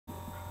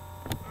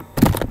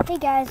Hey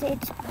guys,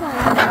 it's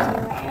Brian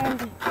here, and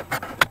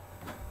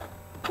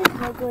this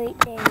is a great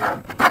day.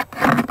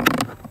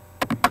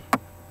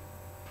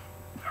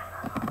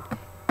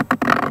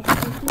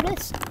 Let's do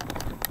this.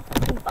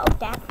 Get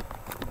bulked at.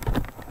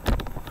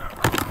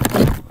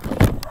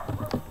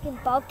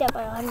 Get bulked at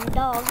by 100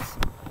 dogs.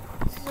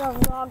 This is a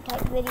vlog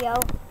type video.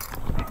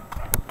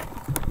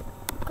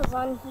 Because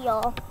I'm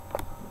here.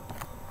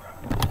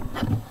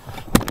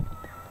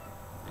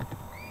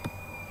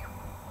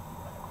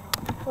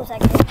 For a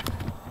second.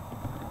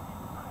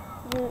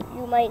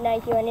 You might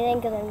not hear anything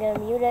because I'm going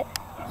to mute it.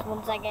 Just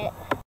 1 second.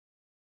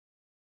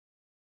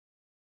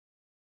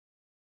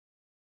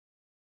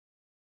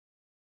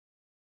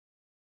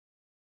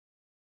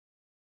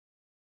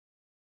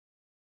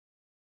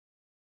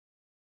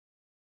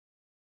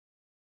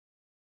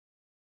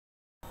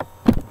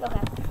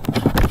 Okay.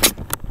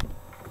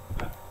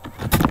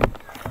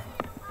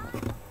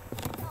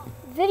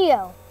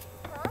 Video.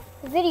 Huh?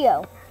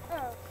 Video.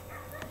 Oh.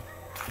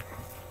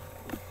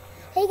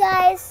 Hey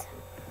guys.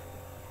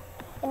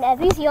 And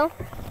Evie's here.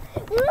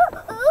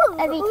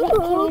 Evie,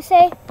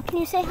 can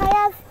you say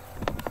hi, Ev?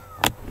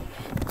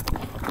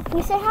 Can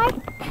you say hi?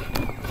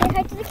 Say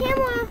hi to the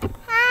camera.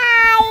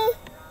 Hi.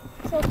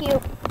 So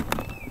cute.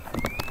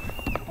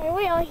 And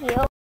we are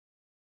here.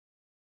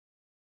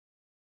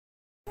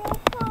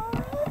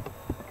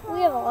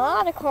 We have a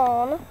lot of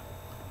corn.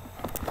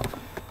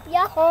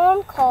 Yeah,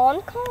 corn.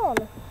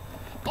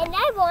 And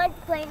I want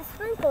to play the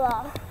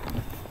sprinkler.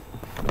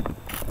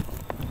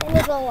 And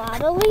there's a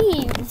lot of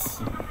leaves.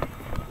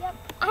 Yep.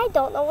 I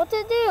don't know what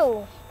to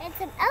do. And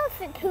some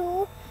elephant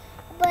poo,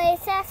 but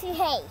it's actually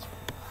hay.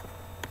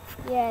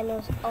 Yeah, I know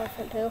it's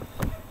elephant poo.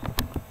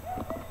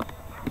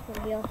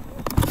 Here we go.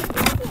 Is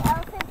the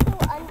elephant poo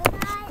under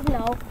that?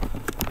 No.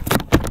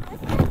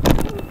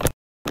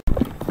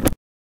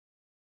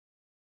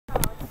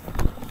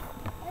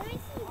 Let me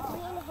see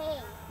green hay.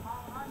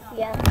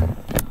 Yeah.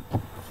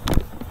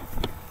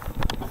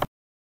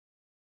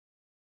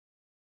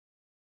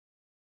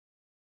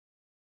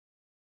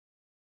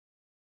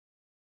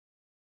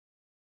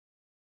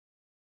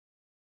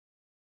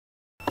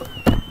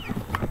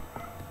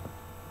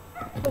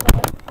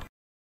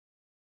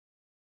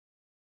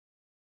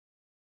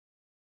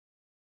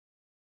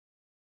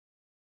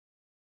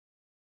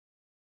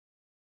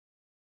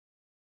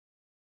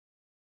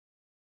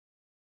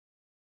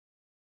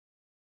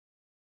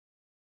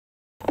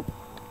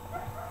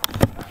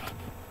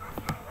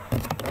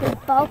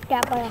 Get bulked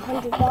at by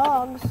 100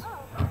 dogs. I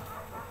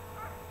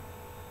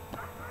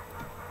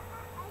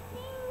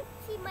think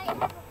she might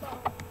have a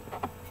bone.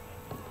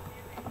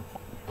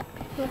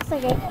 Looks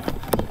like it.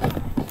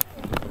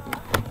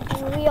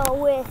 And we are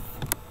with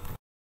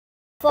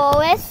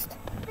Forrest.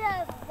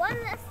 The one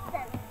less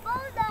than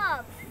 4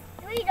 dogs.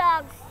 3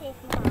 dogs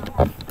chasing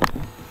home.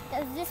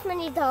 There's this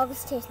many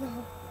dogs chasing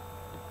home.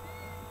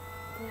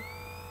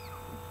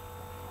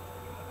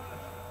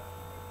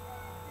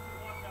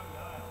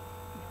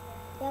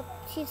 Yep,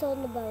 she's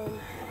holding the bone.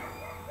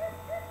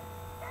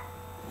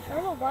 I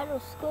don't know why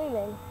they're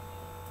screaming.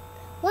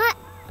 What?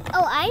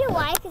 Oh, I know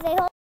why, because they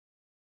hold.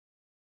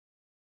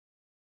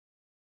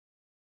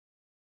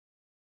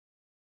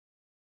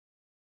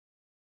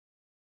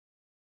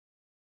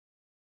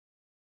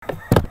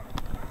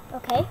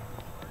 Okay.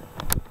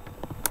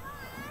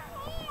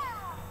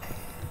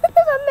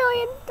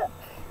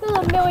 There's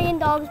a million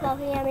dogs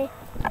barking at me.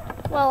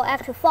 Well,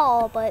 after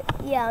fall, but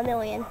yeah, a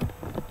million.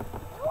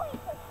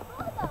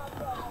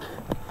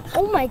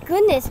 Oh my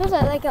goodness, there's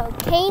like a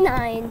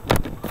canine.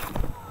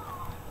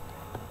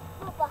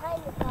 Oh,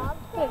 behind the dog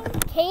There's thing. a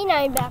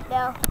canine back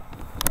there.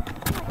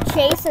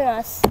 Chasing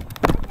us.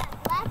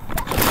 That's the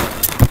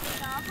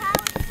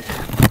doghouse.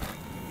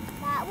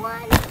 That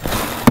one.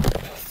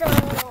 So,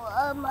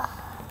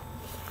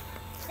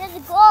 there's a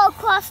girl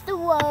across the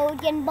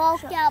road getting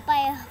bulked out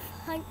by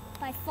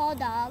 4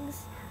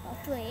 dogs. Or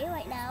 3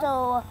 right now.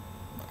 So,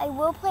 I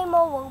will play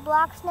more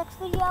Roblox next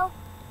video,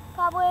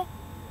 probably.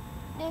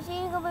 There's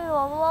either going to be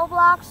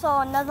Roblox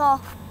or another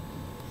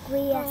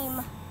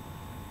game.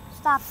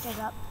 Stop,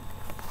 Jacob.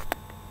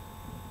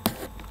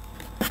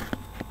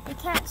 You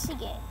can't see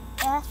it.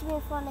 It has to be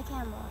in front of the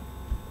camera.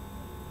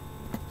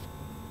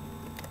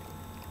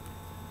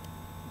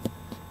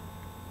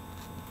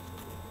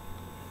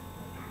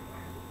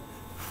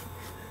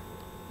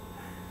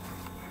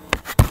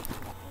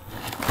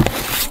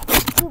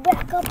 You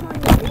back up on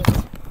your feet.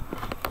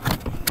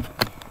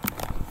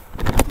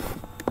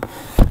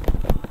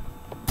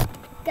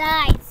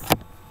 Guys,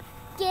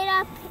 get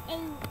up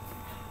and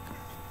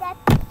step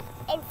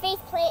and face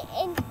plant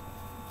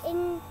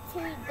into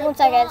the 1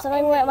 second, ball something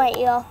and went in my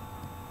ear.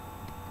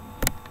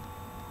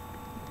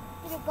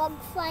 Did a bug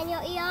fly in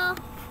your ear?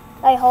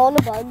 I hold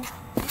the bug.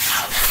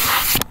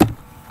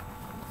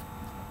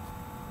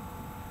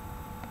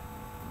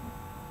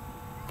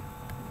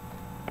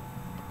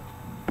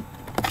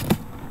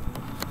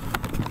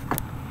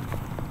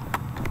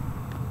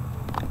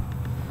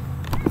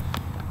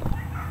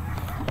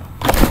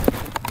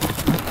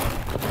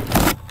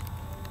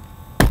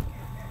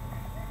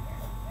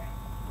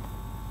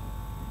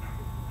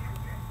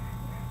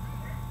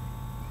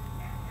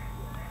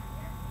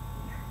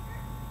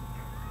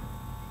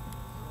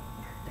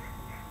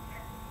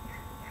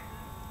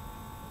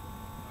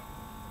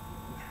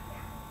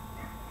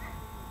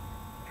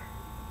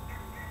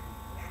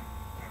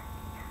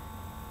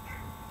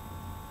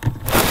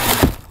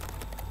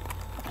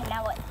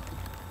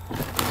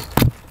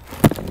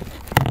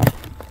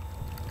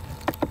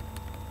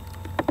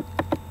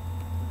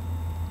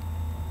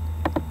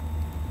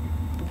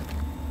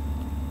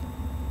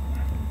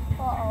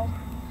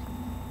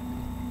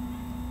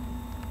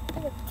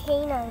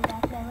 canines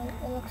actually,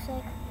 it looks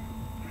like.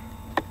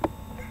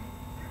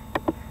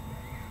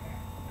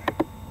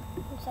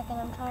 1 second,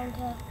 I'm trying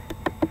to...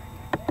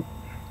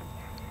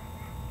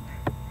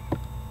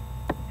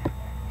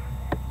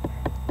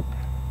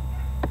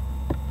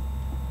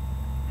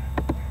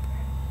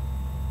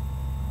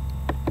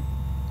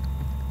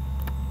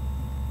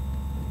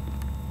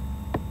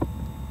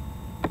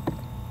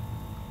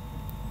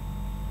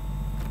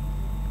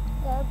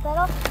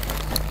 better?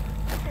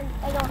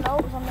 I don't know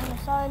because I'm in the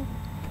sun.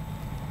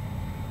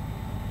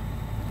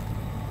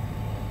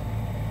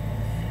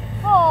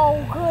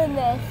 Oh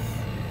goodness.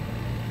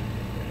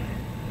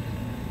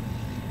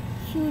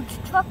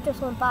 Huge truck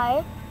just went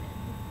by.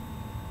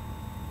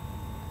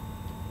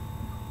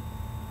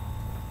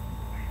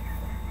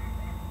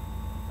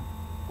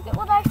 Look at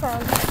what I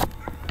found.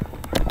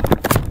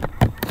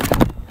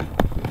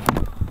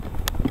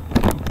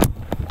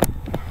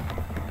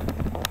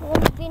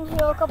 I've been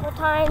here a couple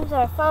times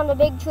and I found a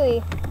big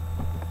tree.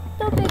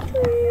 The big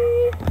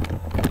tree!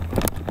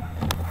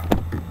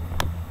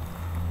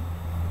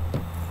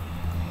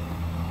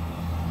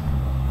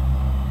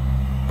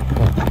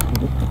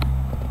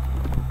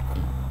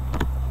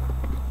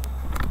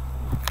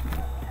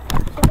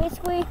 So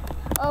basically,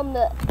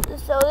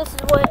 so this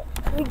is what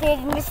we did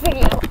in this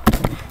video.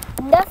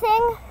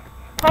 Nothing,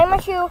 tie my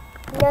shoe,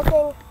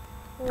 nothing,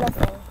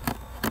 nothing.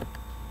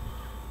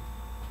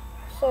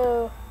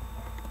 So,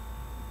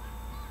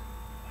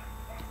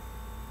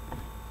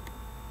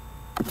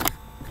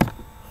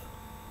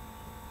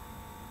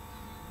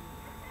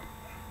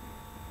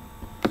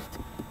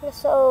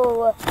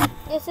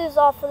 this is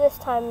all for this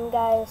time,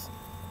 guys.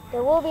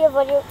 There will be a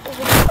video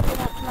coming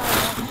out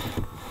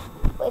tomorrow,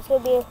 but it's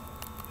gonna be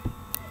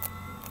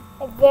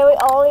like very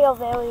early or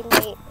very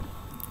late.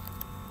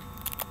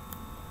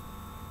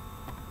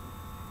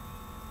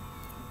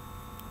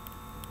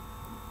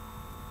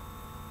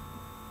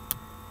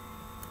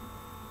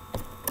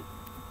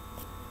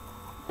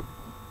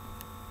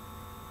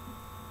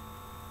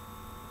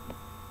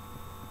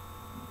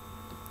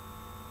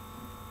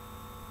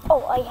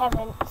 Oh, I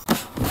haven't.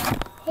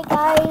 Hey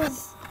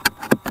guys,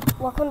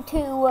 welcome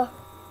to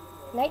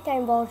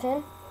nighttime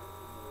version.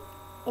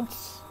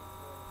 It's,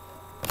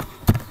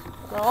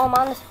 well, I'm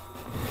on this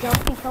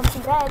jumpy, comfy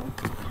bed.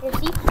 You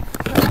see?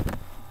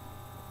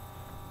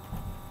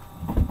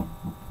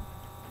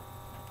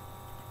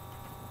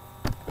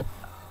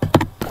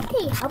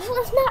 Okay, how about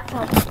let's not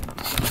jump?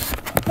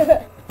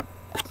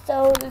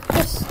 So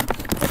just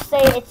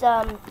say it's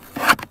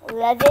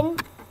 11.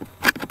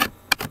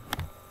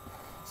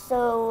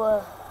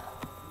 So,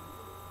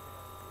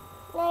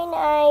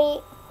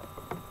 night.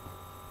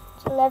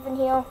 It's 11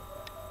 here.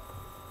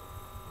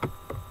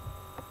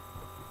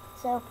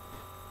 So,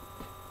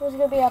 there's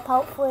gonna be a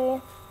part for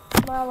you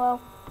tomorrow.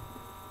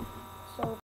 So.